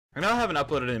I know I haven't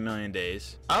uploaded in a million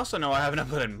days. I also know I haven't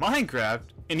uploaded Minecraft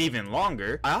in even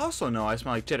longer. I also know I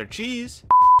smell like cheddar cheese.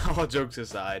 All jokes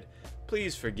aside,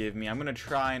 please forgive me. I'm going to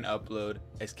try and upload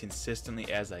as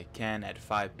consistently as I can at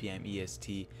 5 p.m.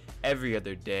 EST every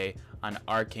other day on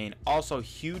Arcane. Also,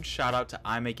 huge shout out to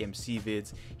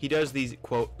iMakeMcVids. He does these,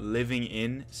 quote, living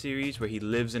in series where he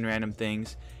lives in random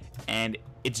things. And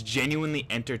it's genuinely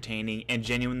entertaining and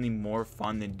genuinely more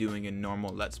fun than doing a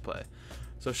normal Let's Play.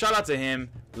 So shout out to him,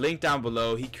 link down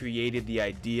below. He created the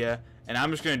idea, and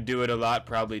I'm just going to do it a lot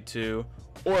probably too,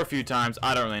 or a few times,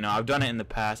 I don't really know. I've done it in the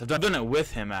past. I've done it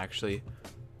with him actually,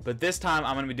 but this time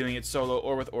I'm going to be doing it solo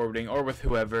or with orbiting or with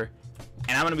whoever,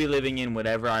 and I'm going to be living in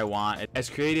whatever I want, as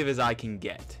creative as I can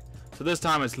get. So this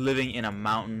time it's living in a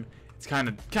mountain. It's kind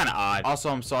of odd. Also,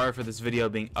 I'm sorry for this video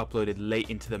being uploaded late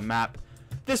into the map.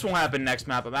 This won't happen next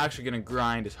map. I'm actually going to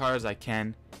grind as hard as I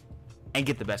can and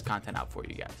get the best content out for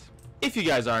you guys. If you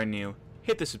guys are new,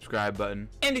 hit the subscribe button.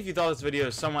 And if you thought this video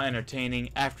is somewhat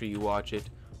entertaining after you watch it,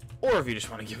 or if you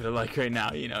just want to give it a like right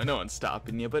now, you know, no one's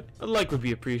stopping you, but a like would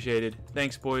be appreciated.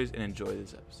 Thanks, boys, and enjoy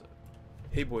this episode.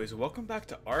 Hey, boys, welcome back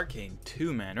to Arcane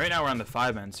 2, man. Right now we're on the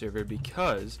 5-man server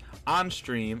because on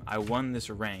stream I won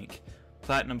this rank,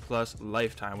 Platinum Plus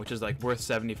Lifetime, which is like worth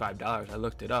 $75. I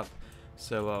looked it up.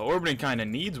 So Orbiting kind of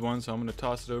needs one, so I'm going to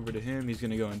toss it over to him. He's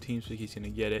going to go in TeamSpeak. He's going to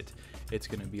get it. It's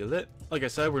going to be lit. Like I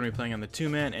said, we're going to be playing on the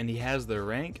 2-man, and he has the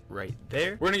rank right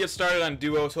there. We're going to get started on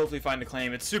duos, hopefully find a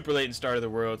claim. It's super late in Start of the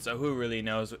World, so who really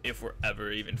knows if we'll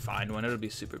ever even find one. It'll be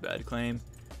a super bad claim.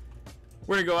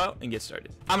 We're going to go out and get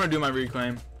started. I'm going to do my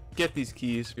reclaim, get these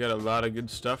keys. We got a lot of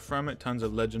good stuff from it. Tons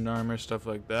of legend armor, stuff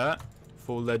like that.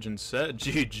 Full legend set.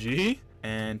 GG.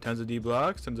 And tons of D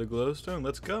blocks, tons of glowstone.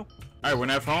 Let's go. Alright, we're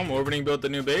now home. Orbiting built the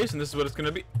new base, and this is what it's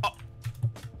gonna be. Oh.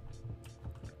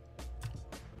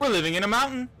 We're living in a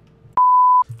mountain.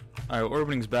 Alright,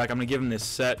 Orbiting's back. I'm gonna give him this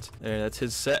set. There, that's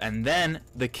his set. And then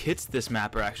the kits this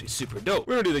map are actually super dope.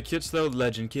 We're gonna do the kits though.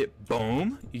 Legend kit.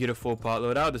 Boom. You get a full pot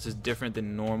loadout. This is different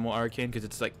than normal Arcane because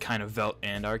it's like kind of Velt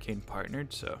and Arcane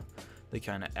partnered. So they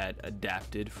kind of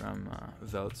adapted from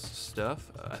Velt's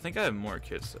stuff. I think I have more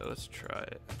kits, so let's try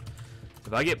it.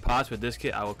 If I get pots with this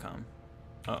kit, I will come.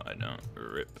 Oh, I don't.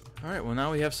 Rip. Alright, well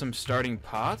now we have some starting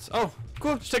pots. Oh,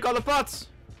 cool. Just take all the pots.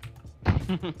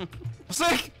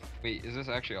 Sick! Wait, is this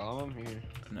actually all of them? Here.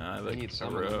 Nah, I like need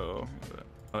some bro.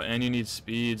 Oh, and you need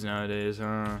speeds nowadays,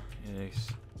 huh?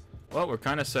 Yikes. Well, we're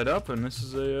kind of set up, and this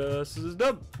is a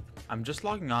dub. I'm just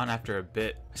logging on after a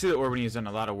bit. I see that Orbiting has done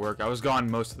a lot of work. I was gone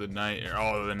most of the night, or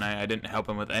all of the night. I didn't help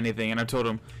him with anything, and I told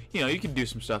him, you know, you can do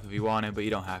some stuff if you want it, but you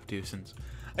don't have to, since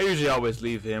I usually always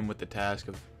leave him with the task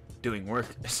of doing work.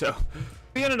 So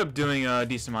we ended up doing a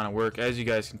decent amount of work. As you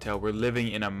guys can tell, we're living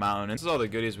in a mountain. This is all the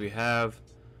goodies we have.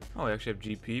 Oh, we actually have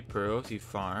GP pearls. He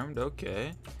farmed.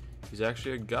 Okay. He's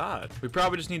actually a god. We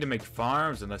probably just need to make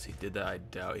farms, unless he did that. I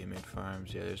doubt he made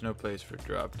farms. Yeah, there's no place for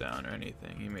drop down or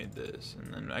anything. He made this.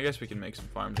 And then I guess we can make some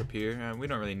farms up here. We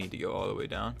don't really need to go all the way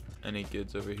down. Any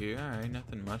goods over here? Alright,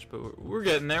 nothing much, but we're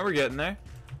getting there. We're getting there.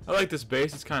 I like this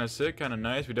base. It's kind of sick, kind of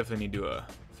nice. We definitely need to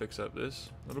fix up this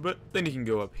a little bit. Then you can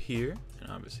go up here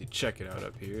and obviously check it out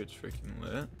up here. It's freaking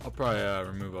lit. I'll probably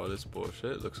remove all this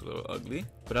bullshit. It looks a little ugly,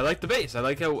 but I like the base. I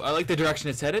like the direction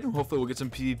it's headed. Hopefully we'll get some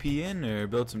PvP in, or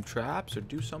build some traps, or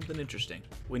do something interesting.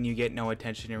 When you get no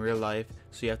attention in real life,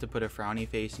 so you have to put a frowny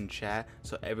face in chat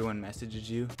so everyone messages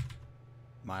you.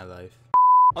 My life.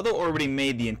 Although Orbiting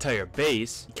made the entire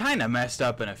base, he kind of messed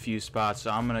up in a few spots,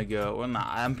 so I'm gonna go, well, nah,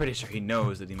 I'm pretty sure he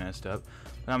knows that he messed up,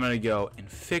 but I'm gonna go and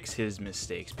fix his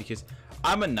mistakes, because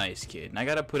I'm a nice kid, and I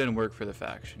gotta put in work for the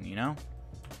faction, you know?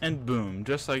 And boom,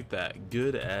 just like that,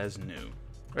 good as new.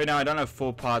 Right now I don't have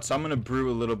full pots, so I'm gonna brew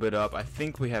a little bit up. I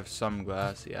think we have some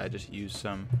glass. Yeah, I just used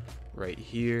some right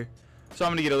here. So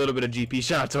I'm gonna get a little bit of GP.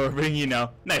 Shout out to Orbiting, you know.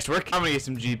 Nice work. I'm gonna get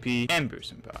some GP and brew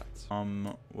some pots.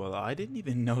 Well, I didn't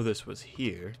even know this was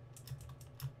here,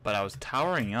 but I was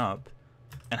towering up,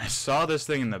 and I saw this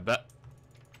thing in the back.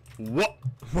 What?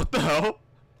 What the hell?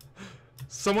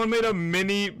 Someone made a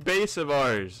mini base of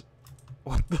ours.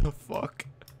 What the fuck?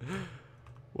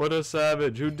 What a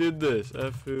savage. Who did this?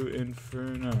 F-U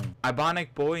Inferno.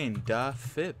 Ibonic Boy and Da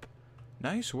Fip.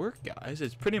 Nice work, guys.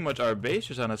 It's pretty much our base,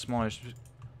 just on a smaller...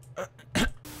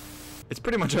 It's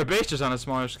pretty much our base, just on a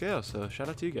smaller scale, so shout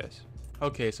out to you guys.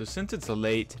 Okay, so since it's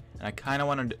late, and I kind of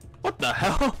wanted to... What the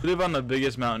hell? We live on the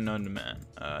biggest mountain known to man.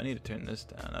 I need to turn this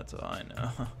down, that's all I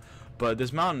know. But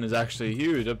this mountain is actually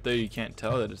huge. Up there you can't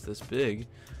tell that it's this big.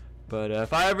 But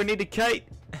if I ever need to kite,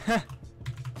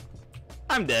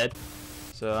 I'm dead.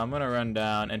 So I'm going to run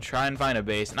down and try and find a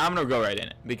base, and I'm going to go right in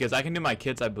it. Because I can do my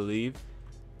kits, I believe.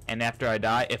 And after I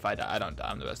die, if I die, I don't die,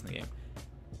 I'm the best in the game.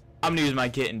 I'm gonna use my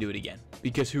kit and do it again.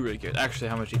 Because who really cares? Actually,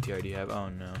 how much ETR do you have? Oh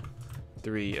no.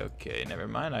 3. Okay, never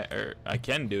mind. I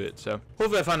can do it. So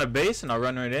hopefully I find a base and I'll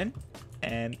run right in.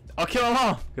 And I'll kill them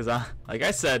all. Because like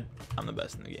I said, I'm the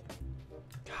best in the game.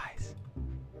 Guys,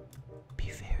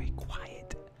 be very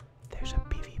quiet. There's a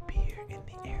PvPer in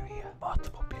the area.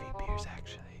 Multiple PvPers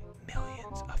actually.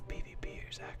 Millions of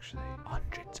PvPers actually.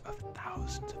 Hundreds of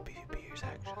thousands of PvPers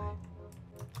actually.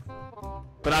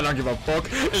 But I don't give a fuck.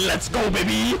 Let's go,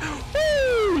 baby!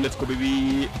 Woo! Let's go,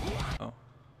 baby! Oh.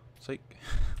 It's like...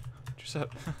 What's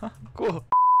up? Cool.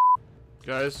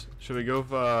 Guys, should we go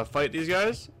fight these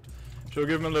guys? Should we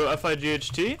give them a little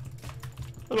FIGHT?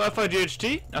 A little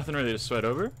FIGHT? Nothing really to sweat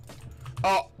over.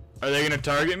 Oh! Are they gonna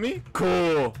target me?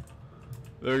 Cool!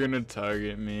 They're gonna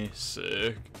target me.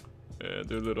 Sick. Yeah,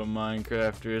 they're little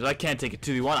Minecrafters. I can't take a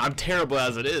 2v1. I'm terrible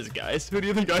as it is, guys. Who do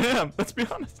you think I am? Let's be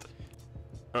honest.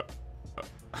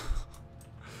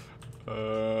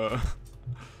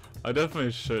 I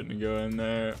definitely shouldn't go in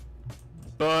there,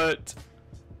 but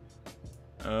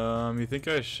you think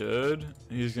I should?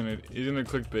 He's gonna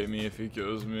clickbait me if he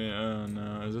kills me. Oh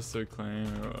no, is this their claim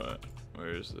or what?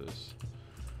 Where is this?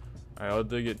 Alright, I'll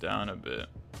dig it down a bit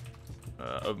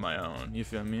of my own. You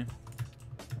feel me?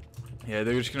 Yeah,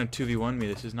 they're just gonna 2v1 me.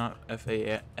 This is not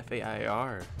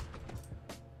FAIR.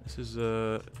 This is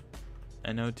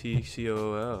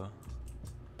NOTCOOL.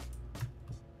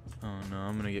 Oh no,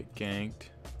 I'm gonna get ganked.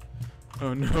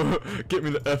 Oh no, get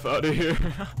me the F out of here.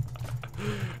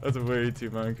 That's way too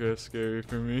Minecraft scary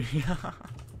for me.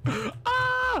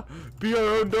 Ah!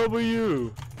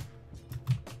 Br0's!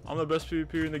 I'm the best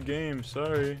PvPer in the game,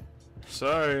 sorry.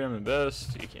 Sorry, I'm the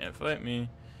best. You can't fight me.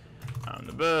 I'm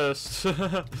the best.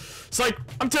 It's like,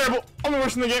 I'm terrible. I'm the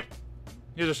worst in the game.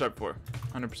 Here's a sharp 4.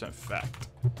 100% fact.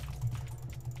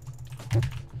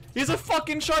 He's a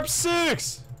fucking sharp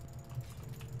 6!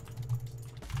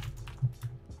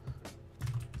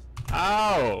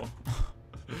 Ow!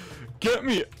 Get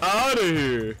me out of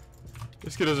here!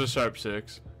 This kid is a sharp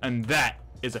 6, and that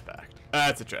is a fact.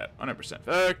 That's a trap. 100%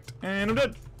 fact, and I'm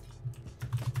dead.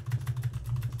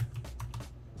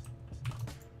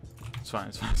 It's fine,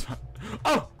 it's fine, it's fine.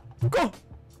 Oh! Go!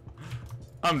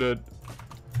 I'm dead.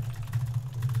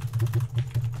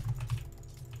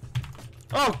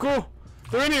 Oh, cool!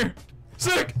 They're in here!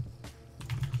 Sick!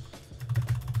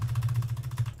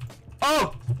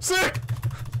 Oh! Sick!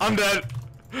 I'm dead.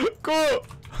 Cool.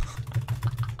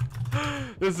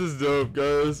 This is dope,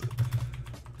 guys.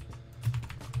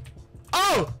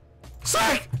 Oh!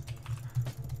 Sick!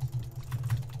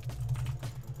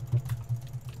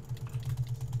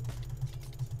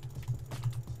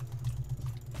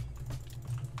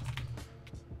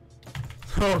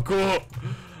 Oh, cool.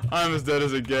 I'm as dead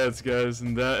as it gets, guys,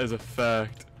 and that is a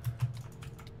fact.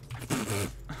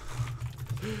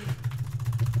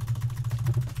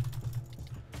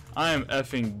 I am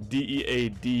effing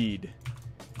DEAD'd.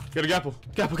 Got a gapple.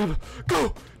 Gapple, gapple.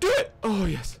 Go! Do it! Oh,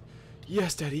 yes.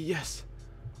 Yes, daddy, yes.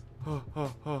 Oh,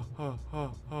 oh, oh, oh,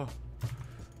 oh, oh.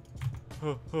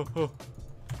 Oh, oh, oh.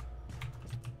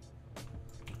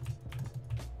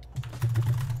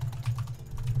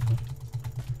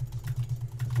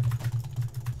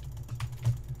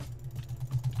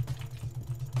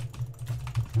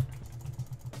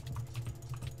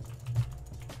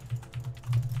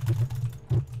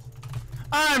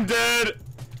 I'm dead!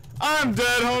 I'm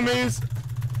dead, homies!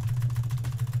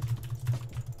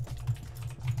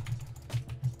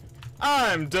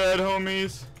 I'm dead,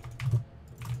 homies!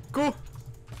 Cool!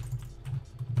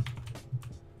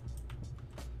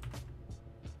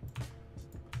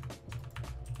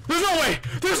 There's no way!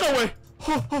 There's no way!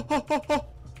 Oh, oh, oh, oh, oh.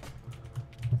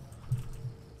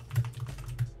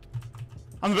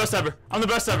 I'm the best ever! I'm the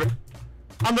best ever!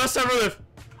 I'm the best ever live!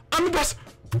 I'm the best!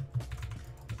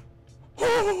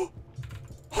 Oh!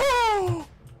 Oh!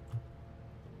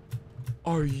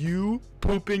 Are you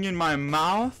pooping in my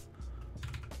mouth?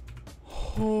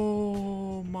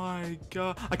 Oh my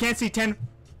god. I can't see 10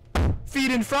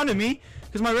 feet in front of me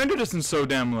because my render distance is so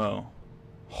damn low.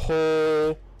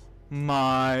 Oh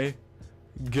my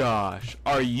gosh.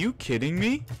 Are you kidding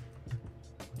me?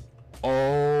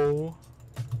 Oh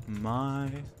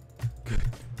my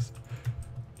goodness.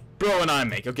 Bro and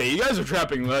iMake. Okay, you guys are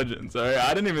trapping legends. Alright,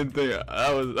 I didn't even think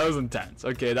that was intense.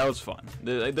 Okay, that was fun.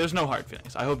 There's no hard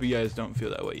feelings. I hope you guys don't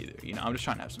feel that way either. You know, I'm just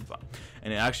trying to have some fun.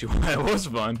 And it actually was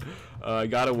fun. I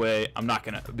got away. I'm not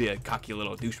gonna be a cocky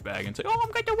little douchebag and say, "Oh,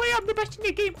 I'm getting away. I'm the best in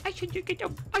the game. I should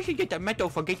get the medal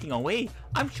for getting away.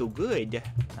 I'm so good."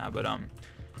 Nah, but it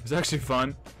was actually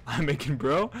fun. I'm making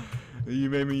bro. You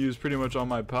made me use pretty much all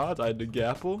my pods. I had to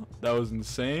gapple. That was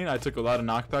insane. I took a lot of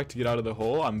knockback to get out of the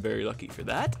hole. I'm very lucky for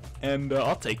that. And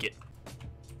I'll take it.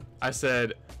 I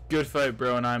said, good fight,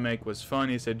 bro, and iMake was fun.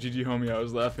 He said, GG, homie, I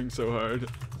was laughing so hard.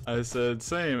 I said,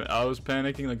 same. I was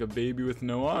panicking like a baby with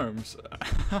no arms.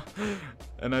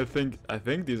 And I think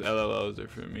these LLOs are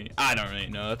for me. I don't really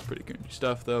know. That's pretty cringy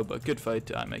stuff, though. But good fight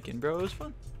to iMake and bro. It was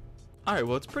fun. Alright,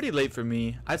 well, it's pretty late for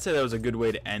me. I'd say that was a good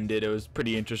way to end it. It was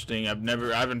pretty interesting. I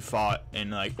haven't fought in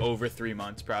like over 3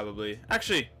 months, probably.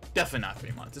 Actually, definitely not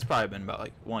 3 months. It's probably been about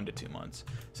like 1 to 2 months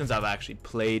since I've actually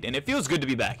played. And it feels good to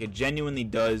be back. It genuinely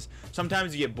does.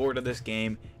 Sometimes you get bored of this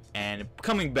game, and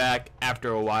coming back after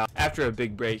a while, after a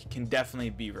big break, can definitely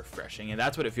be refreshing. And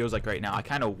that's what it feels like right now. I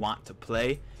kind of want to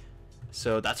play.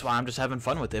 So that's why I'm just having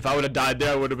fun with it. If I would have died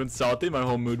there, I would have been salty. My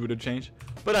whole mood would have changed.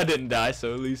 But I didn't die,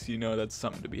 so at least you know that's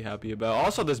something to be happy about.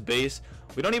 Also, this base,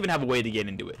 we don't even have a way to get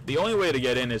into it. The only way to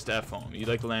get in is to F home. You'd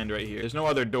like to land right here. There's no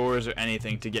other doors or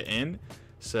anything to get in.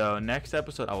 So next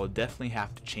episode, I will definitely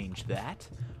have to change that.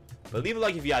 But leave a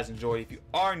like if you guys enjoyed. If you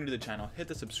are new to the channel, hit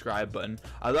the subscribe button.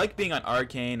 I like being on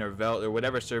Arcane or Velt or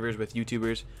whatever servers with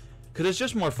YouTubers, because it's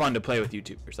just more fun to play with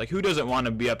YouTubers. Like, who doesn't want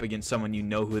to be up against someone you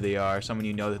know who they are, someone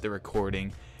you know that they're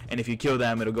recording, and if you kill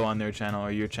them, it'll go on their channel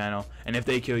or your channel, and if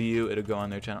they kill you, it'll go on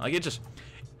their channel. Like, it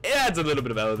adds a little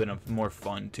bit of element of more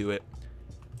fun to it,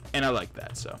 and I like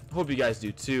that. So hope you guys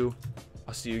do too.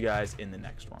 I'll see you guys in the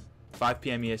next one. 5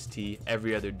 p.m. EST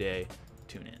every other day.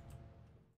 Tune in.